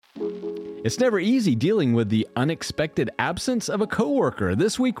It's never easy dealing with the unexpected absence of a coworker.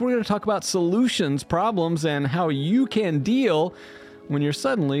 This week, we're going to talk about solutions, problems, and how you can deal when you're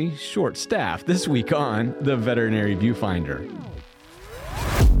suddenly short-staffed. This week on The Veterinary Viewfinder.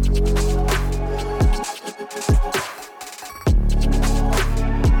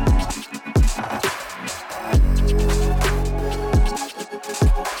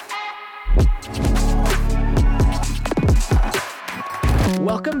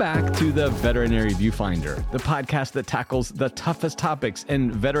 Welcome back to the Veterinary Viewfinder, the podcast that tackles the toughest topics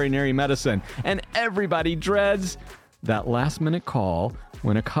in veterinary medicine. And everybody dreads that last-minute call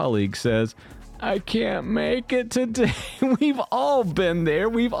when a colleague says, I can't make it today. We've all been there.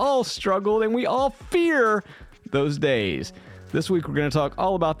 We've all struggled, and we all fear those days. This week, we're going to talk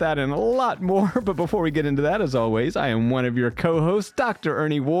all about that and a lot more. But before we get into that, as always, I am one of your co-hosts, Dr.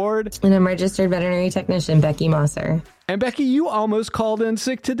 Ernie Ward. And I'm registered veterinary technician, Becky Mosser. And Becky, you almost called in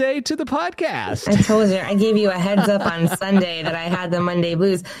sick today to the podcast. I told you, I gave you a heads up on Sunday that I had the Monday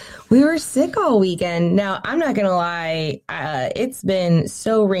blues. We were sick all weekend. Now, I'm not going to lie. It's been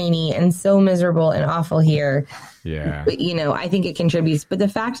so rainy and so miserable and awful here. Yeah. But, I think it contributes. But the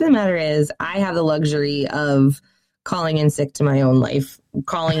fact of the matter is, I have the luxury of calling in sick to my own life,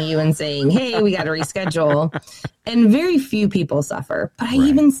 calling you and saying, hey, we got to reschedule. And very few people suffer, but I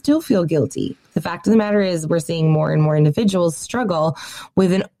even still feel guilty. The fact of the matter is we're seeing more and more individuals struggle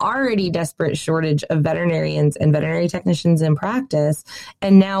with an already desperate shortage of veterinarians and veterinary technicians in practice.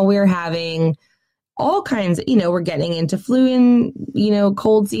 And now we're having all kinds of, we're getting into flu and,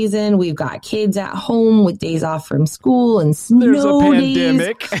 cold season. We've got kids at home with days off from school and snow There's a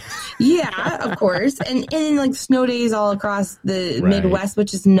pandemic. Days. Yeah, of course. And like snow days all across the Midwest,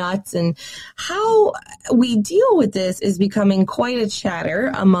 which is nuts. And how we deal with this is becoming quite a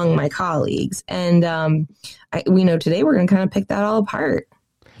chatter among my colleagues. And we know today we're going to kind of pick that all apart.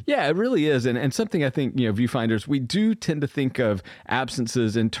 Yeah, it really is. And something I think, viewfinders, we do tend to think of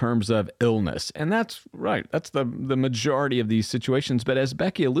absences in terms of illness. And that's right. That's the majority of these situations. But as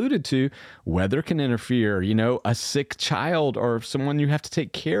Becky alluded to, weather can interfere, a sick child or someone you have to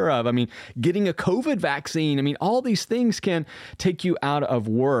take care of. I mean, getting a COVID vaccine. I mean, all these things can take you out of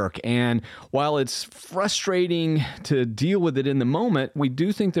work. And while it's frustrating to deal with it in the moment, we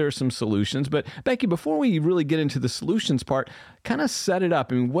do think there are some solutions. But Becky, before we really get into the solutions part, kind of set it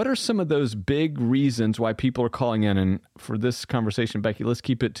up. I mean, what are some of those big reasons why people are calling in? And for this conversation, Becky, let's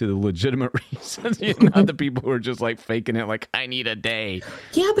keep it to the legitimate reasons, not the people who are just like faking it, like, I need a day.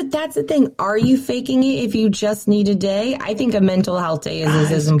 Yeah, but that's the thing. Are you faking it if you just need a day? I think a mental health day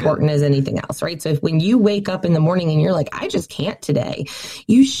is as important as anything else, right? So if when you wake up in the morning and you're like, I just can't today,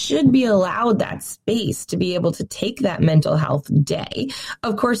 you should be allowed that space to be able to take that mental health day.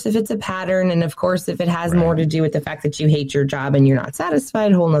 Of course, if it's a pattern, and of course, if it has more to do with the fact that you hate your job and you're not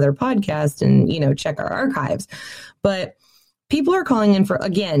satisfied, whole nother podcast, and, check our archives. But people are calling in for,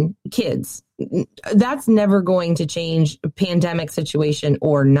 again, kids. That's never going to change a pandemic situation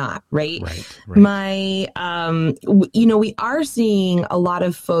or not, right? Right. We are seeing a lot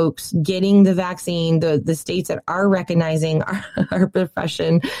of folks getting the vaccine, the states that are recognizing our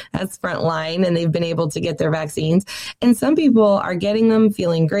profession as frontline, and they've been able to get their vaccines. And some people are getting them,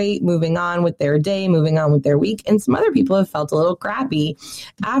 feeling great, moving on with their day, moving on with their week. And some other people have felt a little crappy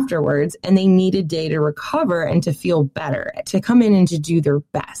afterwards, and they need a day to recover and to feel better, to come in and to do their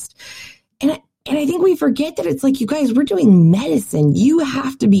best. And I think we forget that it's like, you guys, we're doing medicine. You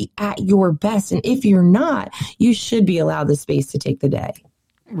have to be at your best. And if you're not, you should be allowed the space to take the day.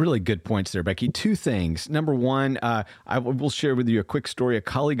 Really good points there, Becky. Two things. Number one, I will share with you a quick story. A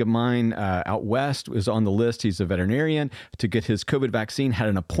colleague of mine out west was on the list. He's a veterinarian to get his COVID vaccine, had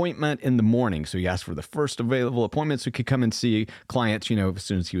an appointment in the morning. So he asked for the first available appointment so he could come and see clients, as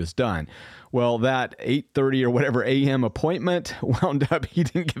soon as he was done. Well, that 8:30 or whatever a.m. appointment wound up, he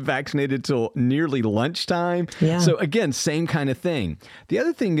didn't get vaccinated till nearly lunchtime. Yeah. So again, same kind of thing. The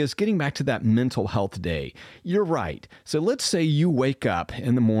other thing is getting back to that mental health day. You're right. So let's say you wake up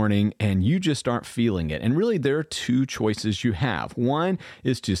in the morning and you just aren't feeling it. And really there are two choices you have. One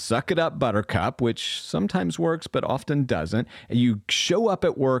is to suck it up, buttercup, which sometimes works, but often doesn't. And you show up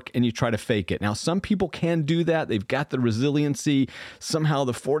at work and you try to fake it. Now, some people can do that. They've got the resiliency, somehow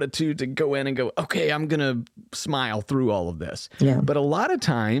the fortitude to go in and go, okay, I'm going to smile through all of this. Yeah. But a lot of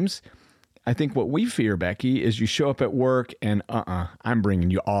times, I think what we fear, Becky, is you show up at work and I'm bringing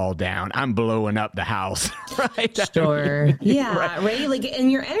you all down. I'm blowing up the house. Right? Sure. Yeah. Right. Like,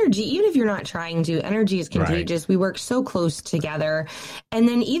 and your energy, even if you're not trying to, energy is contagious. Right. We work so close together. And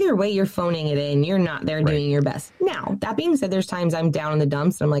then either way, you're phoning it in. You're not there doing your best. Now, that being said, there's times I'm down in the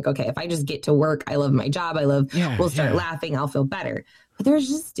dumps and I'm like, okay, if I just get to work, I love my job. We'll start laughing. I'll feel better. there's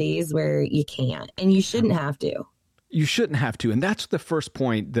just days where you can't, and you shouldn't have to. You shouldn't have to. And that's the first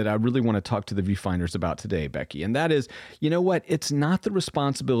point that I really want to talk to the viewfinders about today, Becky. And that is, you know what? It's not the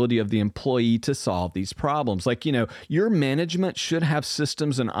responsibility of the employee to solve these problems. Like, your management should have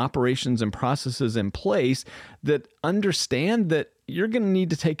systems and operations and processes in place that understand that you're going to need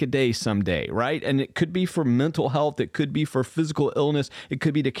to take a day someday, right? And it could be for mental health. It could be for physical illness. It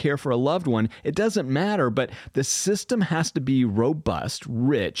could be to care for a loved one. It doesn't matter, but the system has to be robust,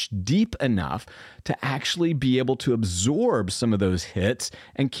 rich, deep enough to actually be able to absorb some of those hits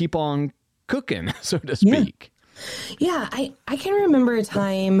and keep on cooking, so to speak. Yeah, I can remember a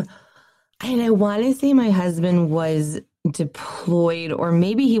time, and I want to say my husband was deployed, or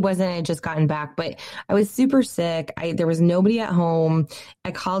maybe he wasn't, I had just gotten back, but I was super sick. There was nobody at home. I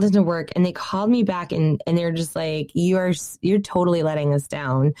called into work, and they called me back, and they're just like, you're totally letting us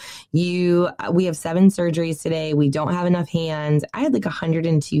down. We have 7 surgeries today. We don't have enough hands. I had like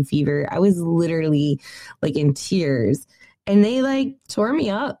 102 fever. I was literally like in tears, and they like tore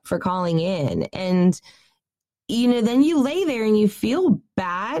me up for calling in. And then you lay there and you feel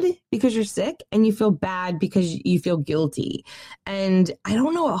bad because you're sick, and you feel bad because you feel guilty. And I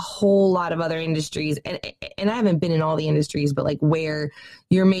don't know a whole lot of other industries, and I haven't been in all the industries, but like where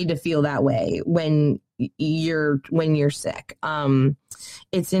you're made to feel that way when you're sick.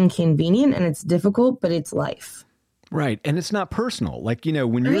 It's inconvenient and it's difficult, but it's life. Right. And it's not personal. Like,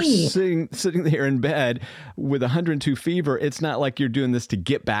 when you're sitting there in bed with 102 fever, it's not like you're doing this to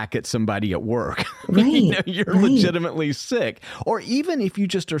get back at somebody at work. Right. You're legitimately sick. Or even if you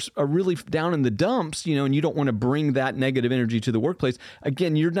just are really down in the dumps, and you don't want to bring that negative energy to the workplace,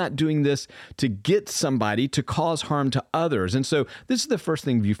 again, you're not doing this to get somebody to cause harm to others. And so this is the first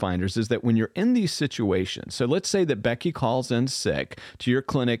thing, viewfinders, is that when you're in these situations, so let's say that Becky calls in sick to your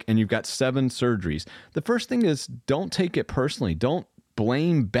clinic and you've got 7 surgeries. The first thing is, don't take it personally. Don't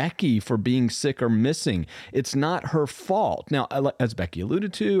blame Becky for being sick or missing. It's not her fault. Now, as Becky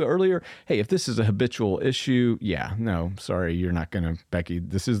alluded to earlier, hey, if this is a habitual issue, sorry, you're not going to, Becky,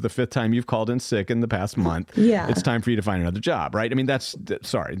 this is the 5th time you've called in sick in the past month. Yeah. It's time for you to find another job, right? I mean, I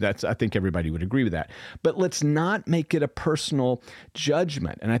think everybody would agree with that. But let's not make it a personal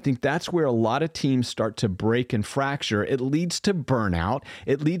judgment. And I think that's where a lot of teams start to break and fracture. It leads to burnout.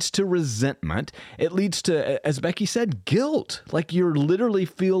 It leads to resentment. It leads to, as Becky said, guilt. Like you're literally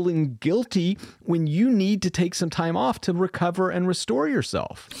feeling guilty when you need to take some time off to recover and restore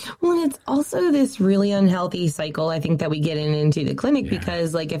yourself. Well, and it's also this really unhealthy cycle, I think, that we get into the clinic,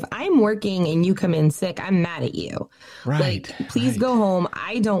 because like if I'm working and you come in sick, I'm mad at you. Right. Like, please go home.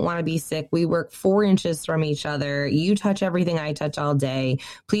 I don't want to be sick. We work 4 inches from each other. You touch everything I touch all day.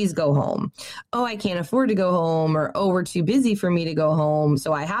 Please go home. Oh, I can't afford to go home, or, oh, we're too busy for me to go home,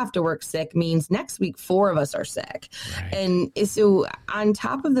 so I have to work sick, means next week 4 of us are sick. Right. And so on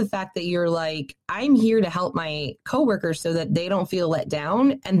top of the fact that you're like, I'm here to help my coworkers so that they don't feel let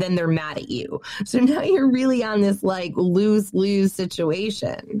down, and then they're mad at you. So now you're really on this like lose-lose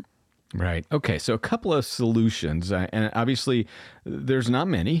situation. Right. Okay. So a couple of solutions, and obviously there's not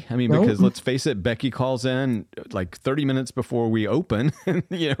many. I mean, because let's face it, Becky calls in like 30 minutes before we open,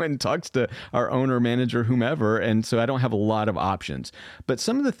 and talks to our owner, manager, whomever. And so I don't have a lot of options. But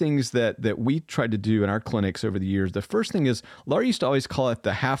some of the things that we tried to do in our clinics over the years, the first thing is, Laura used to always call it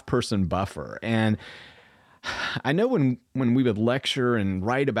the half-person buffer. And I know when we would lecture and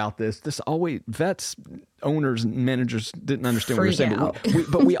write about this always, vets, owners, managers didn't understand what we were saying.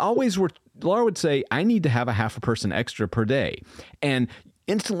 But we always were, Laura would say, I need to have a half a person extra per day. And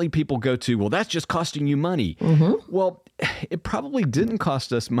instantly people go to, well, that's just costing you money. Mm-hmm. Well, it probably didn't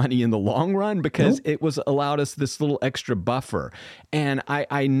cost us money in the long run, because it was allowed us this little extra buffer. And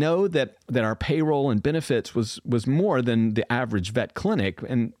I know that our payroll and benefits was more than the average vet clinic,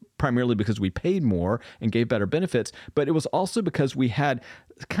 and primarily because we paid more and gave better benefits, but it was also because we had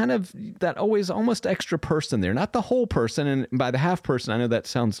kind of that always almost extra person there, not the whole person. And by the half person, I know that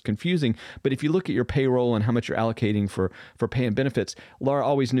sounds confusing, but if you look at your payroll and how much you're allocating for pay and benefits, Laura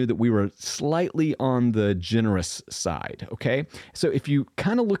always knew that we were slightly on the generous side. Okay. So if you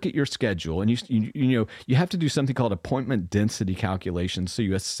kind of look at your schedule, and you have to do something called appointment density calculations. So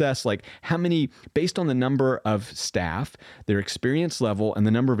you assess like how many, based on the number of staff, their experience level, and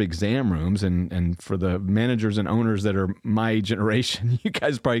the number of exam rooms. And for the managers and owners that are my generation, you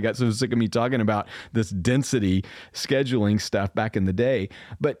guys probably got so sick of me talking about this density scheduling stuff back in the day.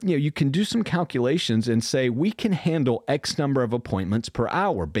 But, you can do some calculations and say, we can handle X number of appointments per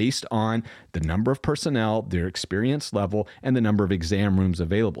hour based on the number of personnel, their experience level, and the number of exam rooms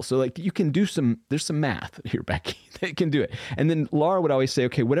available. So you can do there's some math here, Becky, that can do it. And then Laura would always say,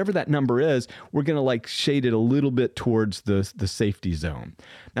 okay, whatever that number is, we're going to shade it a little bit towards the safety zone.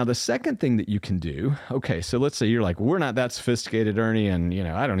 Now, the second thing that you can do, okay, so let's say you're like, we're not that sophisticated, Ernie, and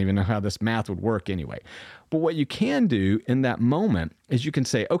I don't even know how this math would work anyway. But what you can do in that moment is you can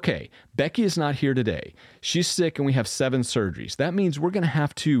say, okay, Becky is not here today. She's sick and we have 7 surgeries. That means we're going to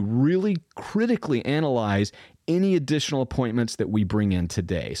have to really critically analyze any additional appointments that we bring in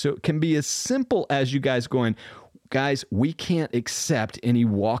today. So it can be as simple as you guys going, guys, we can't accept any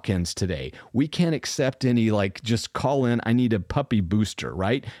walk-ins today. We can't accept any just call in, I need a puppy booster,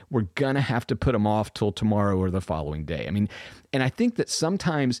 right? We're going to have to put them off till tomorrow or the following day. And I think that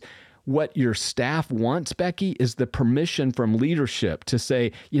sometimes what your staff wants, Becky, is the permission from leadership to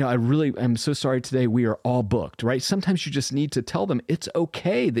say, I'm so sorry today, we are all booked, right? Sometimes you just need to tell them it's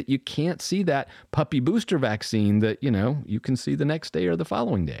okay that you can't see that puppy booster vaccine that, you can see the next day or the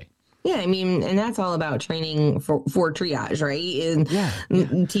following day. Yeah, and that's all about training for triage, right?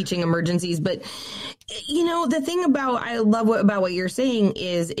 And teaching emergencies. But, the thing I love about what you're saying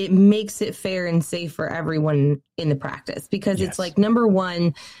is it makes it fair and safe for everyone in the practice, because it's number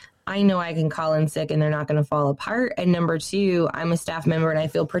one, I know I can call in sick and they're not going to fall apart. And number two, I'm a staff member and I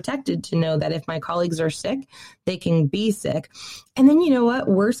feel protected to know that if my colleagues are sick, they can be sick. And then you know what?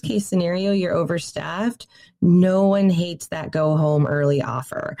 Worst case scenario, you're overstaffed. No one hates that go home early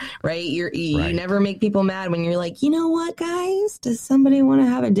offer, right? You never make people mad when you're like, you know what, guys? Does somebody want to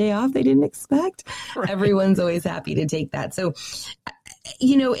have a day off they didn't expect? Right. Everyone's always happy to take that. So,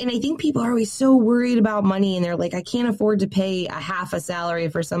 and I think people are always so worried about money and they're like, I can't afford to pay a half a salary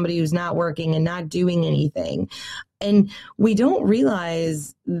for somebody who's not working and not doing anything. And we don't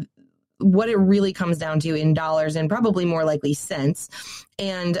realize what it really comes down to in dollars and probably more likely cents.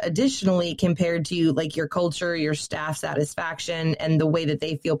 And additionally, compared to your culture, your staff satisfaction, and the way that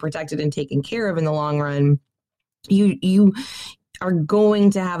they feel protected and taken care of in the long run, you are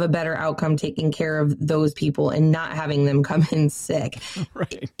going to have a better outcome taking care of those people and not having them come in sick.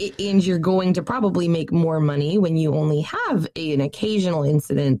 Right. And you're going to probably make more money when you only have an occasional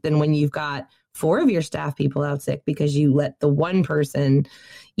incident than when you've got 4 of your staff people out sick because you let the one person,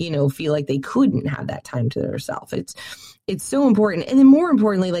 feel like they couldn't have that time to themselves. It's so important. And then more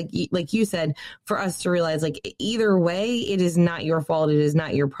importantly, like you said, for us to realize either way, it is not your fault. It is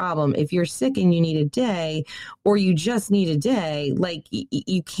not your problem. If you're sick and you need a day or you just need a day,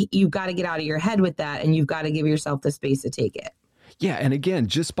 you've got to get out of your head with that and you've got to give yourself the space to take it. Yeah. And again,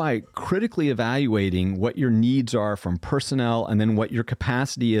 just by critically evaluating what your needs are from personnel and then what your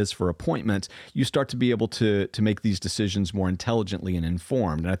capacity is for appointments, you start to be able to make these decisions more intelligently and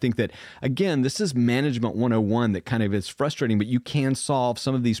informed. And I think that, again, this is management 101 that kind of is frustrating, but you can solve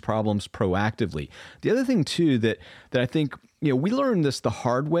some of these problems proactively. The other thing, too, that I think we learned this the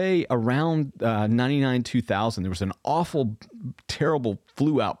hard way around 99, 2000. There was an awful, terrible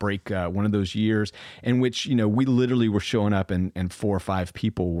flu outbreak one of those years in which, we literally were showing up and 4 or 5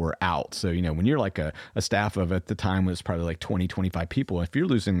 people were out. So, when you're a staff of, at the time was probably 20, 25 people, if you're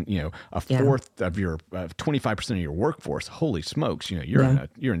losing, a fourth of your 25% of your workforce, holy smokes,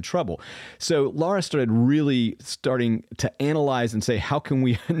 you're in trouble. So Laura starting to analyze and say, how can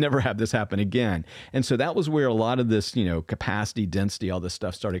we never have this happen again? And so that was where a lot of this, capacity, density, all this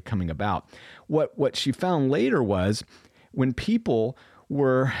stuff started coming about. What she found later was when people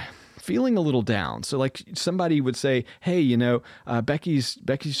were feeling a little down. So somebody would say, hey, Becky's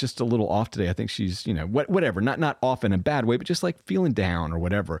just a little off today. I think she's, whatever, not off in a bad way, but just feeling down or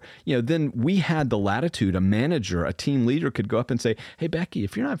whatever. Then we had the latitude, a manager, a team leader could go up and say, hey, Becky,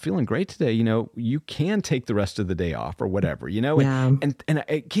 if you're not feeling great today, you can take the rest of the day off or whatever, and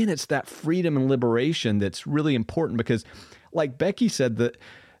again, it's that freedom and liberation that's really important because like Becky said,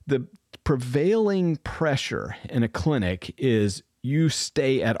 the prevailing pressure in a clinic is you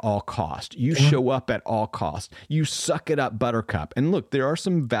stay at all cost. You show up at all cost. You suck it up, buttercup. And look, there are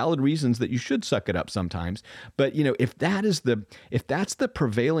some valid reasons that you should suck it up sometimes. But if that's the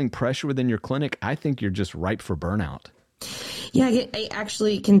prevailing pressure within your clinic, I think you're just ripe for burnout. Yeah, I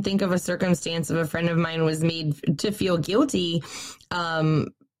actually can think of a circumstance of a friend of mine was made to feel guilty.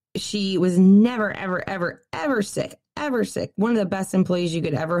 She was never, ever, ever, ever sick. ever sick. One of the best employees you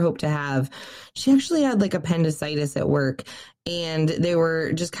could ever hope to have. She actually had like appendicitis at work. And they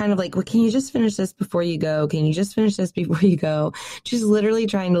were just kind of like, well, can you just finish this before you go? Can you just finish this before you go? She's literally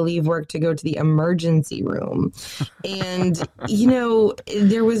trying to leave work to go to the emergency room. And,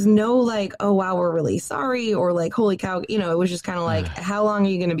 there was no like, oh, wow, we're really sorry. Or like, holy cow, it was just kind of like, how long are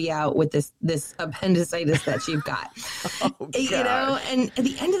you going to be out with this appendicitis that you've got? And at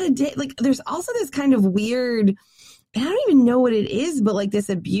the end of the day, like there's also this kind of weird, I don't even know what it is, but like this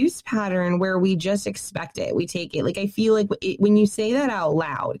abuse pattern where we just expect it. We take it. Like, I feel like when you say that out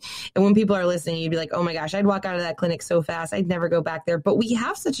loud and when people are listening, you'd be like, oh my gosh, I'd walk out of that clinic so fast. I'd never go back there. But we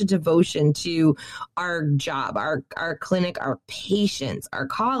have such a devotion to our job, our clinic, our patients, our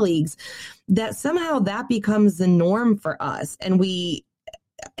colleagues, that somehow that becomes the norm for us. And we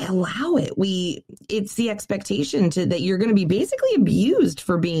allow it. It's the expectation that you're going to be basically abused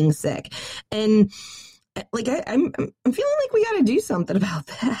for being sick. And like I'm feeling like we got to do something about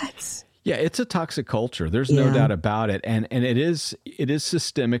that. Yeah, it's a toxic culture. There's no doubt about it. And it is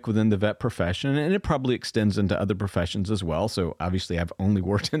systemic within the vet profession, and it probably extends into other professions as well. So obviously I've only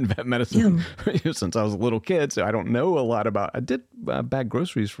worked in vet medicine since I was a little kid, so I don't know a lot about, I did bag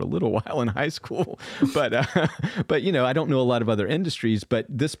groceries for a little while in high school, but I don't know a lot of other industries, but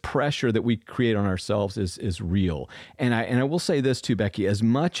this pressure that we create on ourselves is real. And I will say this too, Becky, as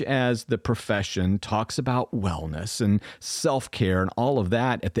much as the profession talks about wellness and self-care and all of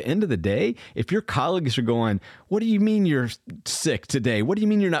that, at the end of the day, if your colleagues are going, what do you mean you're sick today? What do you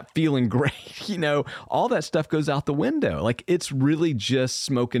mean you're not feeling great? All that stuff goes out the window. Like, it's really just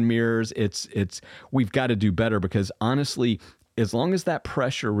smoke and mirrors. We've got to do better, because honestly, as long as that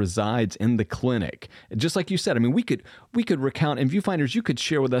pressure resides in the clinic, just like you said, I mean, we could recount, and Viewfinders, you could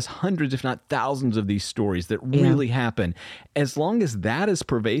share with us hundreds, if not thousands, of these stories that really happen. As long as that is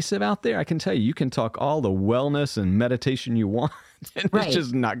pervasive out there, I can tell you can talk all the wellness and meditation you want. And it's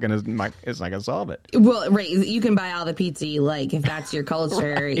just not going to solve it. Well, right. You can buy all the pizza you like if that's your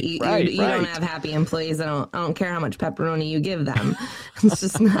culture. You don't have happy employees. I don't care how much pepperoni you give them.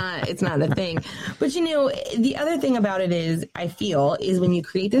 It's not a thing. But the other thing about it is, I feel, is when you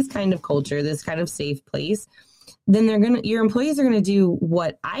create this kind of culture, this kind of safe place, then your employees are going to do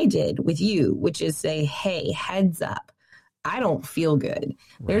what I did with you, which is say, hey, heads up, I don't feel good.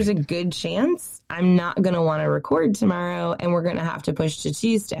 Right. There's a good chance I'm not going to want to record tomorrow, and we're going to have to push to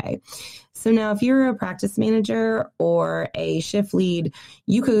Tuesday. So now if you're a practice manager or a shift lead,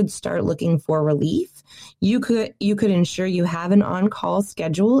 you could start looking for relief. You could ensure you have an on-call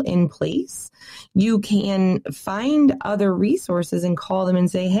schedule in place. You can find other resources and call them and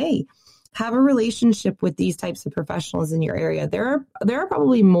say, hey, have a relationship with these types of professionals in your area. There are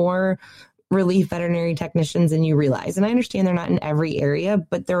probably more relief veterinary technicians than you realize. And I understand they're not in every area,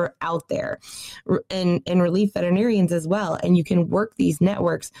 but they're out there, and relief veterinarians as well. And you can work these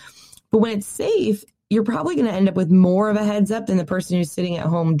networks. But when it's safe, you're probably going to end up with more of a heads up than the person who's sitting at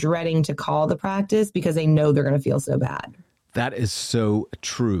home dreading to call the practice because they know they're going to feel so bad. That is so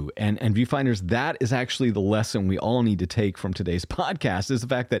true. And Viewfinders, that is actually the lesson we all need to take from today's podcast, is the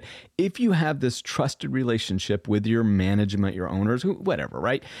fact that if you have this trusted relationship with your management, your owners, whatever,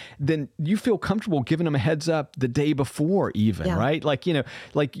 right? Then you feel comfortable giving them a heads up the day before even, right? Like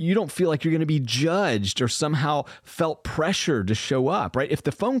you don't feel like you're going to be judged or somehow felt pressure to show up, right? If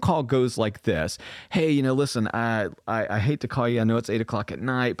the phone call goes like this, hey, listen, I hate to call you. I know it's 8:00 at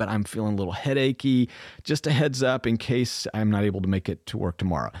night, but I'm feeling a little headachy. Just a heads up in case I'm not able to make it to work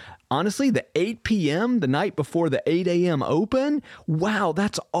tomorrow. Honestly, the 8 p.m., the night before the 8 a.m. open, wow,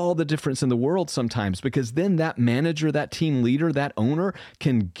 that's all the difference in the world sometimes, because then that manager, that team leader, that owner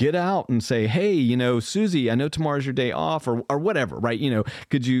can get out and say, hey, Susie, I know tomorrow's your day off, or whatever, right?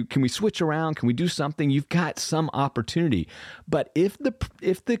 Can we switch around? Can we do something? You've got some opportunity. But if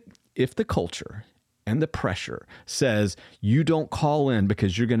the culture and the pressure says you don't call in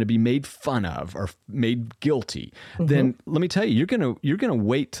because you're going to be made fun of or made guilty, then let me tell you, you're going to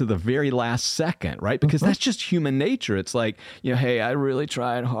wait to the very last second, right? Because that's just human nature. It's like, hey, I really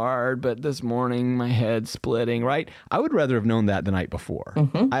tried hard, but this morning my head's splitting, right? I would rather have known that the night before.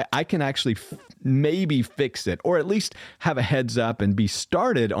 I can actually maybe fix it, or at least have a heads up and be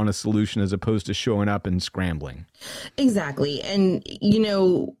started on a solution as opposed to showing up and scrambling. Exactly. And,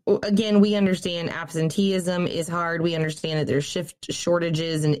 again, we understand absenteeism is hard. We understand that there's shift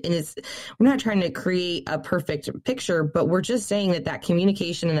shortages, and we're not trying to create a perfect picture, but we're just saying that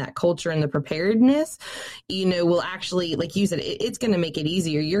communication and that culture and the preparedness, will actually, like you said, it's going to make it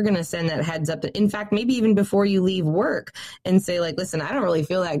easier. You're going to send that heads up. In fact, maybe even before you leave work, and say, like, listen, I don't really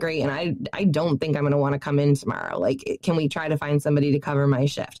feel that great, and I don't think I'm going to want to come in tomorrow. Like, can we try to find somebody to cover my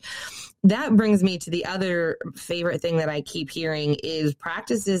shift? that brings me to the other favorite thing that I keep hearing is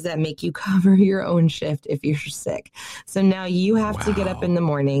practices that make you cover your own shift if you're sick. So now you have to get up in the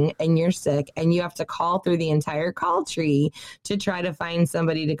morning and you're sick and you have to call through the entire call tree to try to find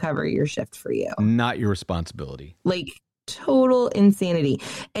somebody to cover your shift for you. Not your responsibility. Like total insanity.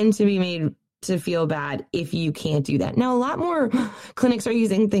 And to be made to feel bad if you can't do that. Now, a lot more clinics are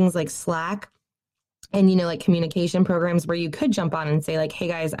using things like Slack and, like communication programs where you could jump on and say like, hey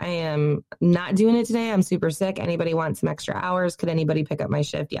guys, I am not doing it today. I'm super sick. Anybody want some extra hours? Could anybody pick up my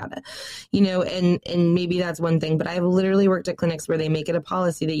shift? Yeah. And maybe that's one thing, but I've literally worked at clinics where they make it a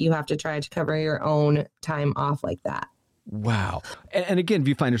policy that you have to try to cover your own time off like that. Wow. And again,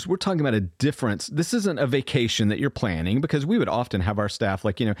 viewfinders, we're talking about a difference. This isn't a vacation that you're planning, because we would often have our staff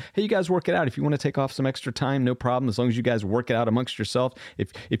like, hey, you guys work it out. If you want to take off some extra time, no problem. As long as you guys work it out amongst yourself.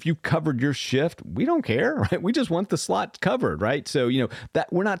 If you covered your shift, we don't care, right? We just want the slot covered, right? So,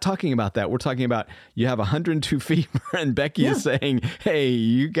 that we're not talking about that. We're talking about you have 102 fever and Becky is saying, hey,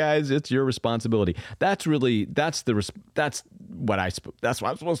 you guys, it's your responsibility. That's what I'm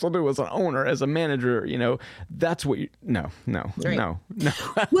supposed to do as an owner, as a manager, that's what no.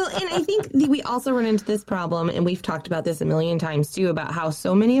 Well, and I think we also run into this problem, and we've talked about this a million times too, about how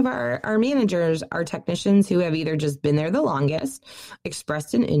so many of our managers are technicians who have either just been there the longest,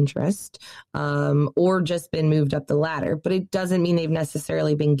 expressed an interest, or just been moved up the ladder. But it doesn't mean they've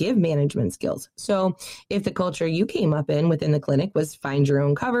necessarily been given management skills. So if the culture you came up in within the clinic was find your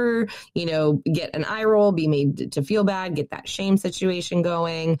own cover, get an eye roll, be made to feel bad, get that shame situation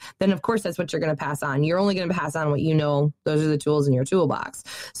going, then of course that's what you're going to pass on. You're only going to pass on what those are the tools in your toolbox.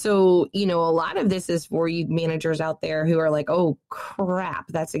 So, a lot of this is for you managers out there who are like, oh crap,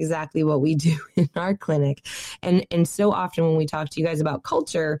 that's exactly what we do in our clinic. And so often when we talk to you guys about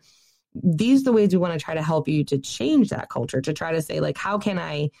culture, these are the ways we want to try to help you to change that culture, to try to say like, how can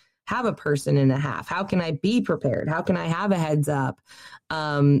I have a person and a half? How can I be prepared? How can I have a heads up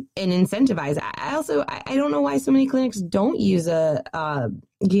and incentivize? I don't know why so many clinics don't use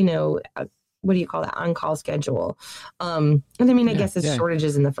what do you call that, on-call schedule? I guess it's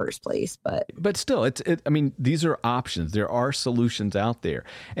shortages in the first place, but still, these are options. There are solutions out there.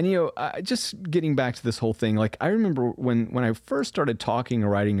 And, just getting back to this whole thing, like I remember when I first started talking or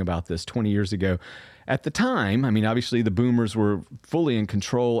writing about this 20 years ago, at the time, obviously the boomers were fully in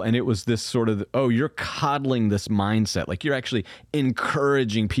control, and it was this sort of, you're coddling this mindset. Like you're actually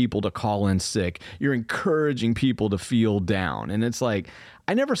encouraging people to call in sick. You're encouraging people to feel down. And it's like,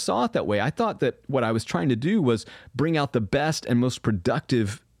 I never saw it that way. I thought that what I was trying to do was bring out the best and most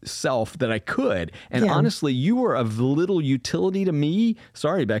productive self that I could. And honestly, you were of little utility to me.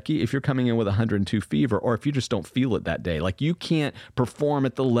 Sorry, Becky, if you're coming in with 102 fever, or if you just don't feel it that day, like you can't perform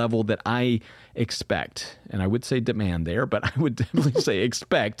at the level that I expect. And I would say demand there, but I would definitely say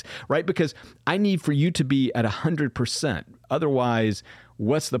expect, right? Because I need for you to be at 100%. Otherwise,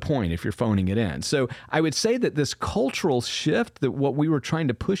 what's the point if you're phoning it in? So I would say that this cultural shift, that what we were trying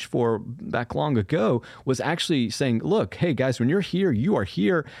to push for back long ago, was actually saying, look, hey guys, when you're here, you are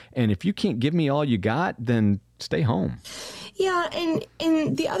here. And if you can't give me all you got, then stay home. Yeah.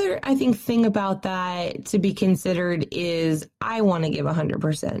 And the other, I think, thing about that to be considered is I want to give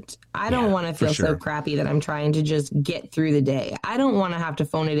 100%. I don't want to feel so crappy that I'm trying to just get through the day. I don't want to have to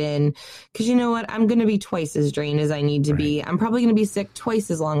phone it in because you know what? I'm going to be twice as drained as I need to be. I'm probably going to be sick twice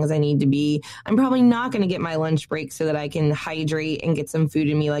as long as I need to be. I'm probably not going to get my lunch break so that I can hydrate and get some food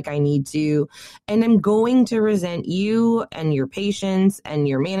in me like I need to. And I'm going to resent you and your patients and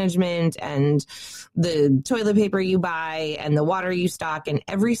your management and the toilet paper you buy and the water you stock and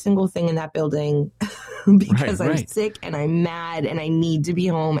every single thing in that building because I'm sick and I'm mad and I need to be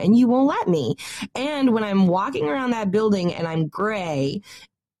home and you won't let me. And when I'm walking around that building and I'm gray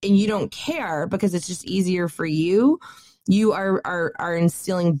and you don't care because it's just easier for you, you are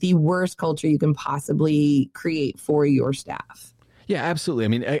instilling the worst culture you can possibly create for your staff. Yeah,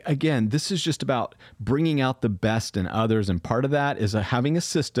 absolutely. Again, this is just about bringing out the best in others. And part of that is having a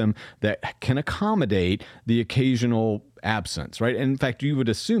system that can accommodate the occasional absence, right? And in fact, you would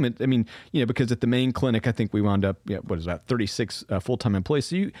assume it, because at the main clinic, I think we wound up, 36 full-time employees.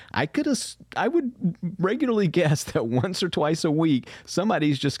 So I would regularly guess that once or twice a week,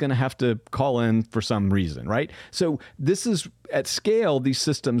 somebody's just going to have to call in for some reason, right? So this is, at scale, these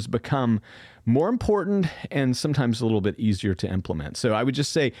systems become more important and sometimes a little bit easier to implement. So I would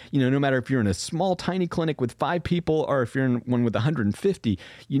just say, no matter if you're in a small, tiny clinic with 5 people or if you're in one with 150,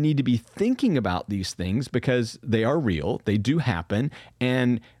 you need to be thinking about these things because they are real. They do happen.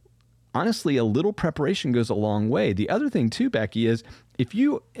 And honestly, a little preparation goes a long way. The other thing too, Becky, is if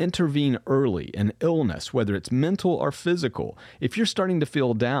you intervene early in illness, whether it's mental or physical, if you're starting to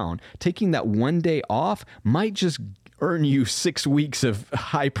feel down, taking that one day off might just earn you 6 weeks of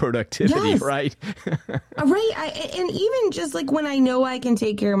high productivity, yes. right? Right. And even just like when I know I can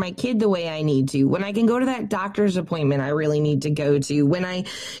take care of my kid the way I need to, when I can go to that doctor's appointment I really need to go to, when I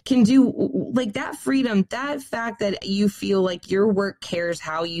can do like that freedom, that fact that you feel like your work cares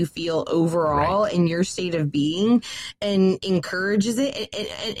how you feel overall in your state of being and encourages it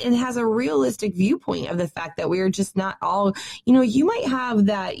and has a realistic viewpoint of the fact that we are just not all, you might have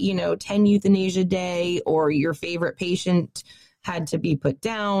that, 10 euthanasia day or your favorite patient had to be put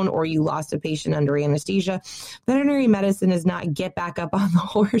down or you lost a patient under anesthesia. Veterinary medicine is not get back up on the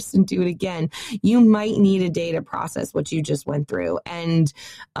horse and do it again. You might need a day to process what you just went through. And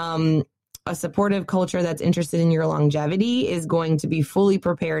a supportive culture that's interested in your longevity is going to be fully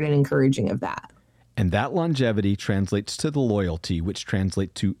prepared and encouraging of that. And that longevity translates to the loyalty, which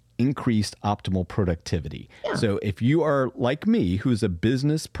translates to increased optimal productivity. Yeah. So if you are like me, who's a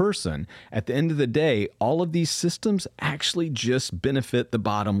business person, at the end of the day, all of these systems actually just benefit the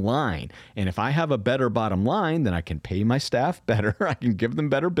bottom line. And if I have a better bottom line, then I can pay my staff better. I can give them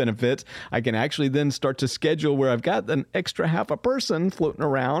better benefits. I can actually then start to schedule where I've got an extra half a person floating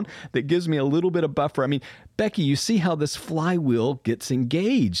around that gives me a little bit of buffer. I mean, Becky, you see how this flywheel gets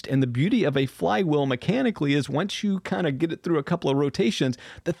engaged. And the beauty of a flywheel mechanically is once you kind of get it through a couple of rotations,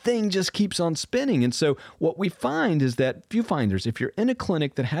 the thing just keeps on spinning. And so what we find is that viewfinders, if you're in a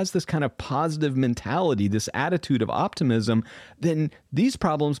clinic that has this kind of positive mentality, this attitude of optimism, then these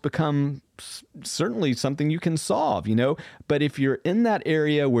problems become certainly something you can solve, But if you're in that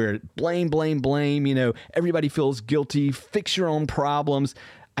area where blame, everybody feels guilty, fix your own problems,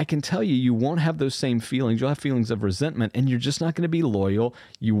 I can tell you won't have those same feelings. You'll have feelings of resentment, and you're just not going to be loyal.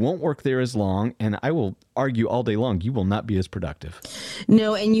 You won't work there as long, and I will argue all day long, you will not be as productive.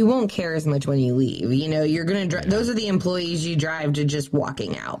 No, and you won't care as much when you leave. You're going to drive. Those are the employees you drive to just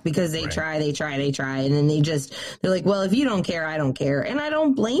walking out because they try, and then they're like, well, if you don't care, I don't care. And I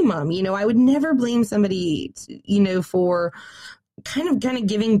don't blame them. I would never blame somebody, for kind of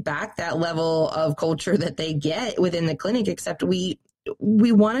giving back that level of culture that they get within the clinic, except we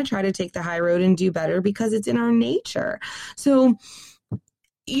want to try to take the high road and do better because it's in our nature. So,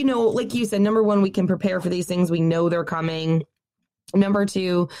 like you said, number one, we can prepare for these things. We know they're coming. Number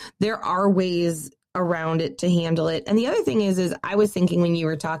two, there are ways around it to handle it. And the other thing is I was thinking when you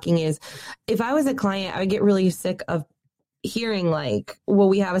were talking is if I was a client, I would get really sick of hearing like, well,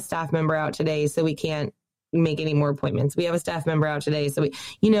 we have a staff member out today, so we can't make any more appointments. We have a staff member out today. So,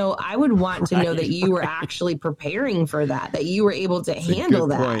 I would want to know that you were actually preparing for that you were able to handle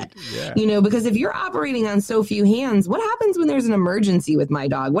that, because if you're operating on so few hands, what happens when there's an emergency with my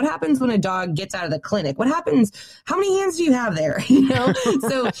dog? What happens when a dog gets out of the clinic? What happens? How many hands do you have there?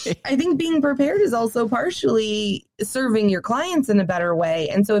 So I think being prepared is also partially serving your clients in a better way.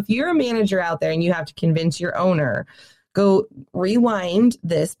 And so if you're a manager out there and you have to convince your owner, go rewind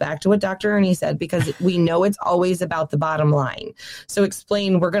this back to what Dr. Ernie said, because we know it's always about the bottom line. So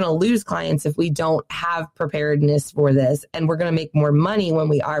explain we're going to lose clients if we don't have preparedness for this, and we're going to make more money when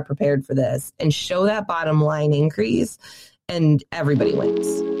we are prepared for this, and show that bottom line increase, and everybody wins.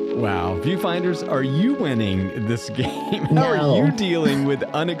 Wow. Viewfinders, are you winning this game? How are you dealing with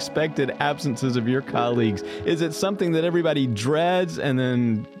unexpected absences of your colleagues? Is it something that everybody dreads and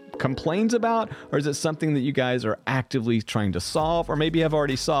then complains about, or is it something that you guys are actively trying to solve, or maybe have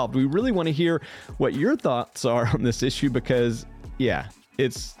already solved? We really want to hear what your thoughts are on this issue because, it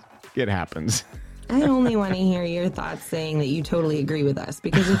happens. I only want to hear your thoughts saying that you totally agree with us,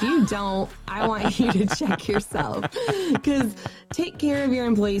 because if you don't, I want you to check yourself, because take care of your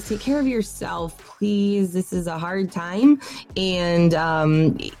employees, take care of yourself, please. This is a hard time, and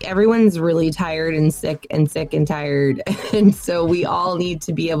everyone's really tired and sick and tired, and so we all need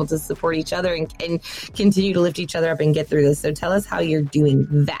to be able to support each other and continue to lift each other up and get through this. So tell us how you're doing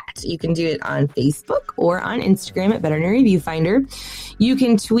that. You can do it on Facebook or on Instagram at Veterinary Viewfinder. You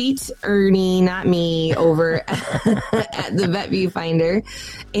can tweet Ernie, not me, over at the Vet Viewfinder.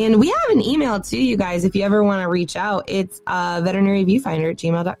 And we have an email too, you guys, if you ever want to reach out. It's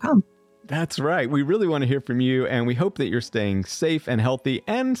veterinaryviewfinder@gmail.com. That's right. We really want to hear from you, and we hope that you're staying safe and healthy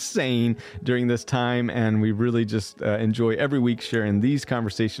and sane during this time. And we really just enjoy every week sharing these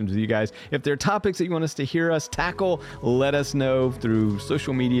conversations with you guys. If there are topics that you want us to hear us tackle, let us know through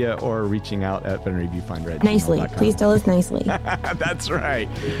social media or reaching out at veterinaryviewfinder@gmail.com. Nicely. Please tell us nicely. That's right.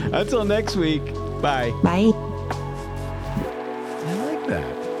 Until next week. Bye. Bye. I like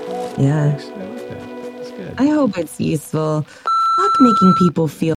that. Yeah. I like that. That's good. I hope it's useful. Fuck making people feel